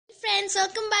friends,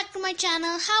 welcome back to my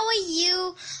channel. How are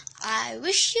you? I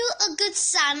wish you a good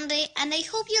Sunday and I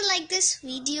hope you like this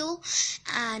video,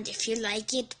 and if you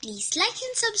like it, please like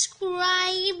and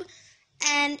subscribe.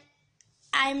 And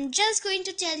I'm just going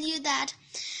to tell you that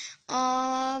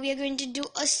we are going to do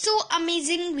a so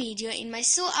amazing video in my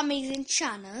so amazing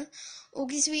channel.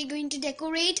 Okay, so we're going to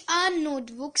decorate our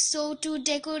notebook. So to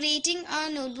decorating our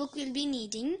notebook, we'll be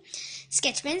needing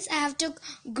sketch pens. I have took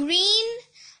green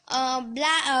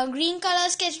color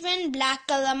sketch pen, black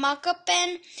color marker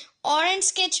pen, orange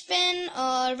sketch pen,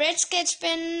 red sketch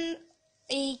pen,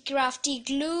 a crafty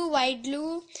glue, white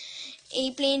glue,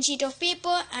 a plain sheet of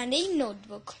paper, and a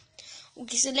notebook.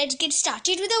 Okay, so let's get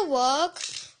started with the work.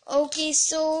 Okay,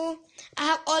 so I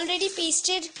have already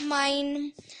pasted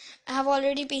mine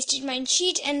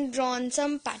sheet and drawn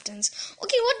some patterns.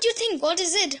 Okay, what do you think? What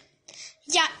is it?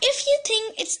 Yeah, if you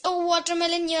think it's a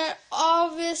watermelon, you're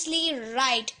obviously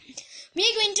right. We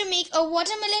are going to make a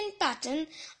watermelon pattern.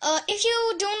 If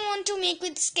you don't want to make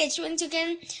with sketch pens, you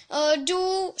can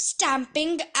do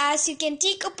stamping, as you can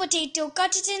take a potato,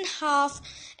 cut it in half,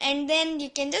 and then you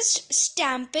can just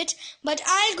stamp it. But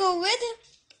I'll go with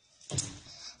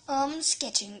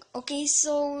sketching. Okay,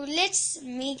 so let's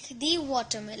make the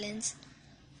watermelons.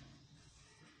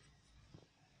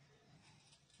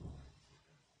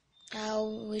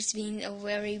 Oh, it's been a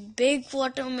very big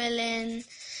watermelon.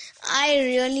 I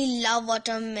really love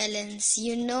watermelons,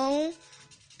 you know.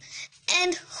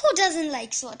 And who doesn't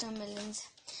like watermelons?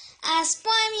 As per,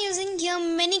 I'm using here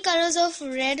many colors of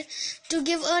red to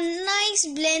give a nice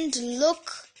blend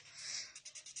look.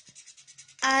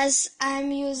 As I'm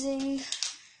using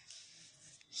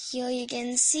here, you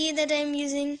can see that I'm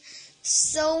using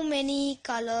so many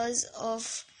colors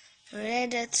of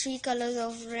red, 3 colors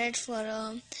of red for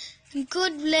a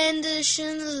good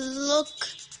blendation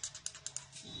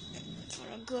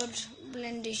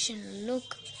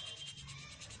look.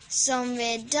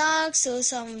 Somewhere dark, so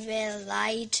somewhere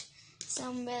light.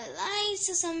 Somewhere light,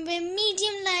 so somewhere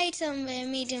medium light. Somewhere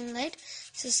medium light,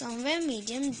 so somewhere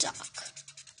medium dark.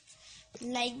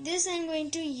 Like this, I'm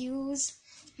going to use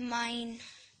mine.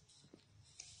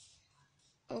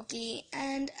 Okay,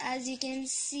 and as you can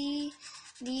see,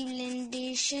 the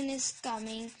blendation is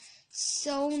coming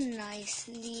so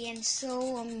nicely and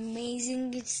so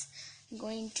amazing. It's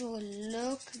going to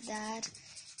look that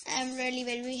I'm really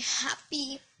very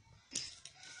happy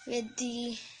with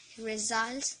the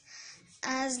results,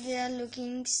 as they are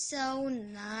looking so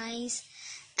nice.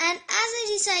 And as I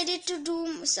decided to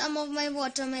do some of my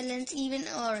watermelons even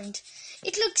orange,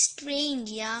 it looks strange,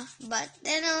 yeah, but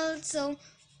then also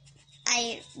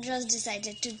I just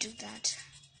decided to do that.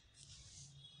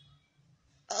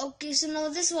 Okay, so now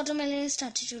this watermelon is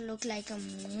starting to look like a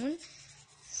moon.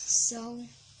 So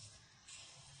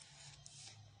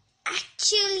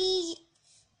actually,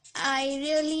 I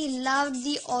really loved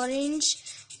the orange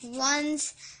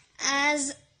ones,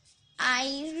 as I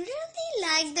really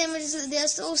like them. They are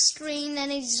so strange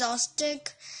and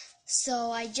exotic,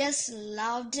 so I just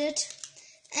loved it.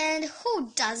 And who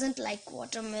doesn't like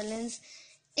watermelons?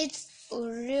 It's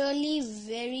really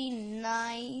very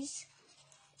nice.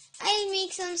 I'll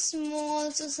make some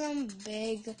small, so some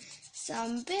big,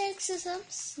 so some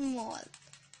small.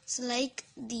 So like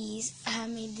these, I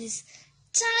made this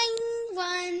tiny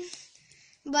one.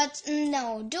 But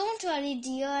no, don't worry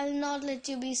dear, I'll not let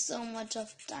you be so much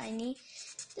of tiny.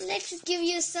 Let's give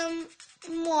you some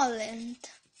more length.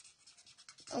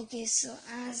 Okay, so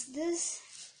as this,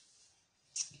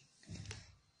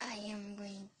 I am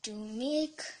going to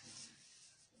make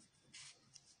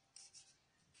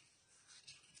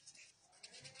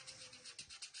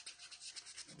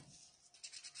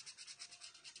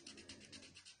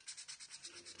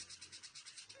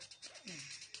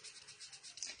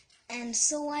and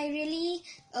so I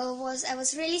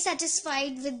was really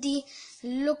satisfied with the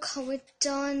look how it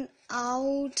turned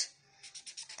out,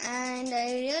 and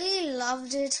I really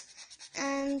loved it.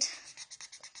 And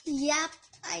yep,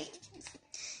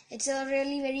 it's a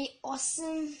really very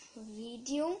awesome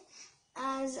video,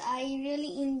 as I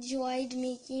really enjoyed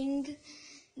making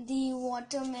the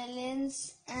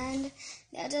watermelons, and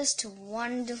they're just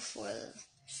wonderful,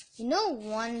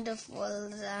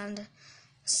 wonderful and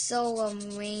so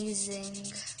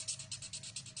amazing,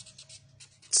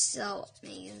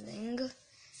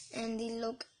 and the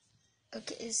look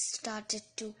is started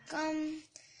to come.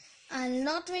 I'll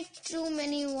not make too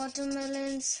many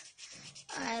watermelons.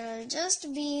 I'll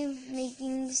just be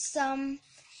making some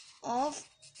of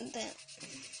them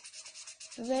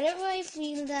wherever I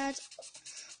feel that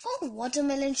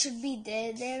watermelon should be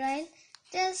there I'll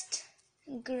just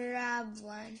grab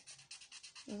one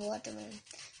watermelon.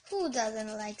 Who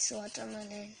doesn't like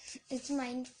watermelon? It's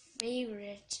my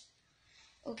favorite.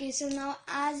 Okay, so now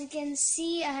as you can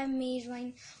see, I have made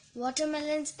my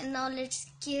watermelons, and now let's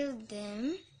give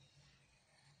them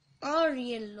a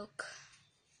real look.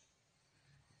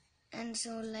 And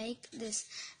so like this,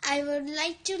 I would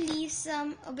like to leave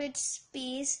a bit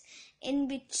space in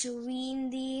between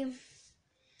the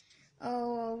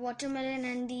watermelon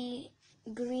and the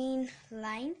green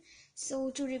line,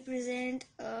 so to represent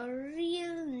a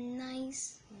real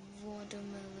nice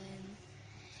watermelon.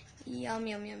 Yum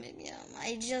yum yum yum yum.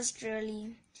 I just really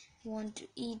want to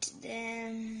eat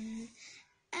them,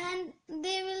 and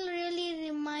they will really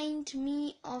remind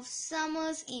me of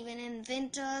summers, even in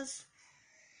winters,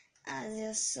 as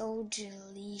they're so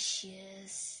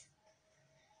delicious.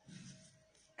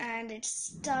 And it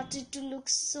started to look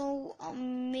so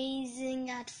amazing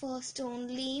at first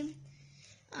only.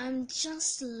 I'm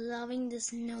just loving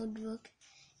this notebook.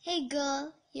 Hey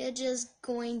girl, you're just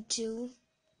going to.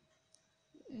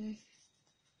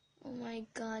 Oh my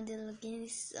god, they're looking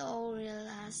so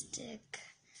realistic.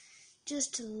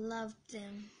 Just love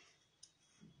them.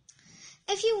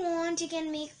 If you want, you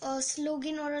can make a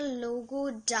slogan or a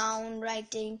logo down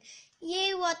writing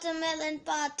 "Yay Watermelon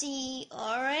Party"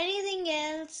 or anything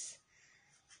else.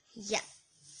 Yeah,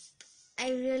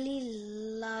 I really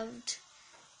loved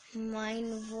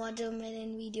mine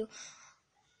watermelon video.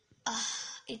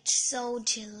 It's so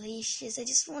delicious. I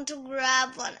just want to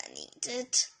grab one and eat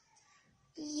it.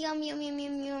 Yum yum yum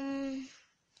yum yum.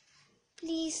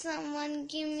 Please someone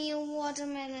give me a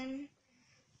watermelon.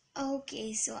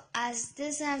 Okay, so as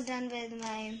this I've done with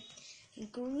my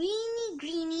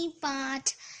greeny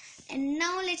part, and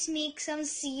now let's make some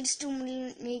seeds to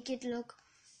make it look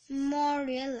more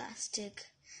realistic.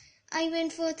 I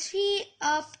went for 3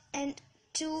 up and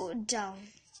 2 down,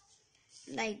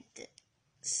 like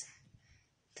this.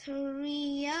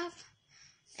 3 up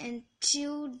and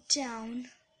 2 down.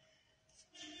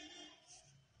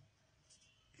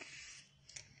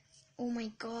 Oh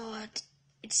my god,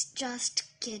 it's just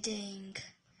kidding.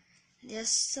 They're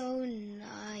so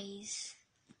nice.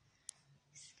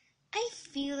 I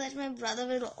feel that my brother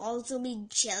will also be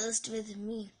jealous with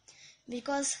me,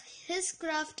 because his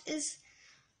craft is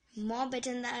more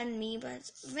better than me,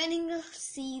 but when he will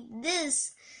see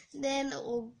this, then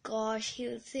oh gosh,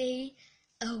 he'll say,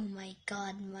 oh my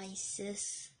god, my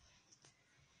sis.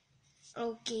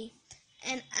 Okay,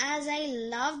 and as I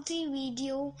loved the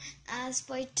video, as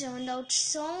per it turned out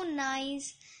so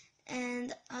nice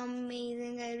and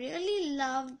amazing. I really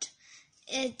loved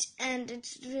it, and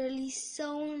it's really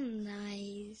so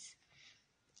nice.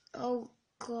 Oh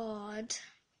god.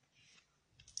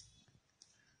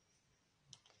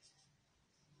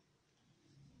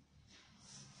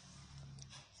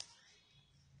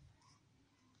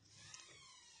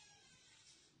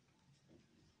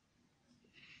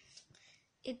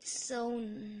 It's so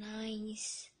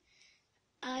nice.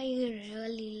 I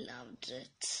really loved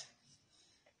it.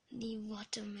 The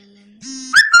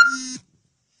watermelons.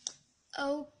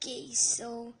 Okay,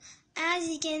 so as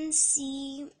you can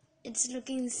see, it's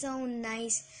looking so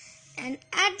nice. And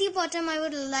at the bottom, I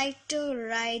would like to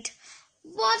write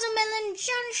Watermelon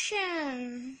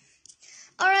Junction.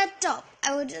 Or at top,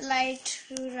 I would like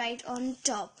to write on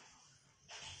top.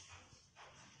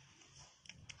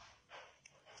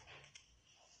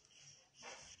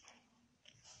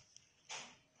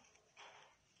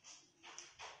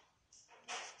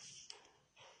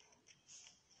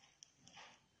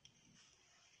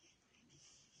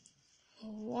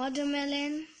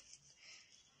 Watermelon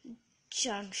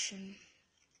Junction.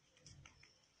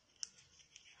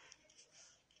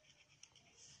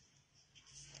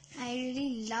 I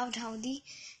really loved how the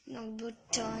notebook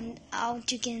turned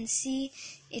out. You can see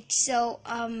it's so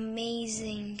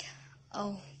amazing.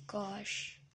 Oh gosh.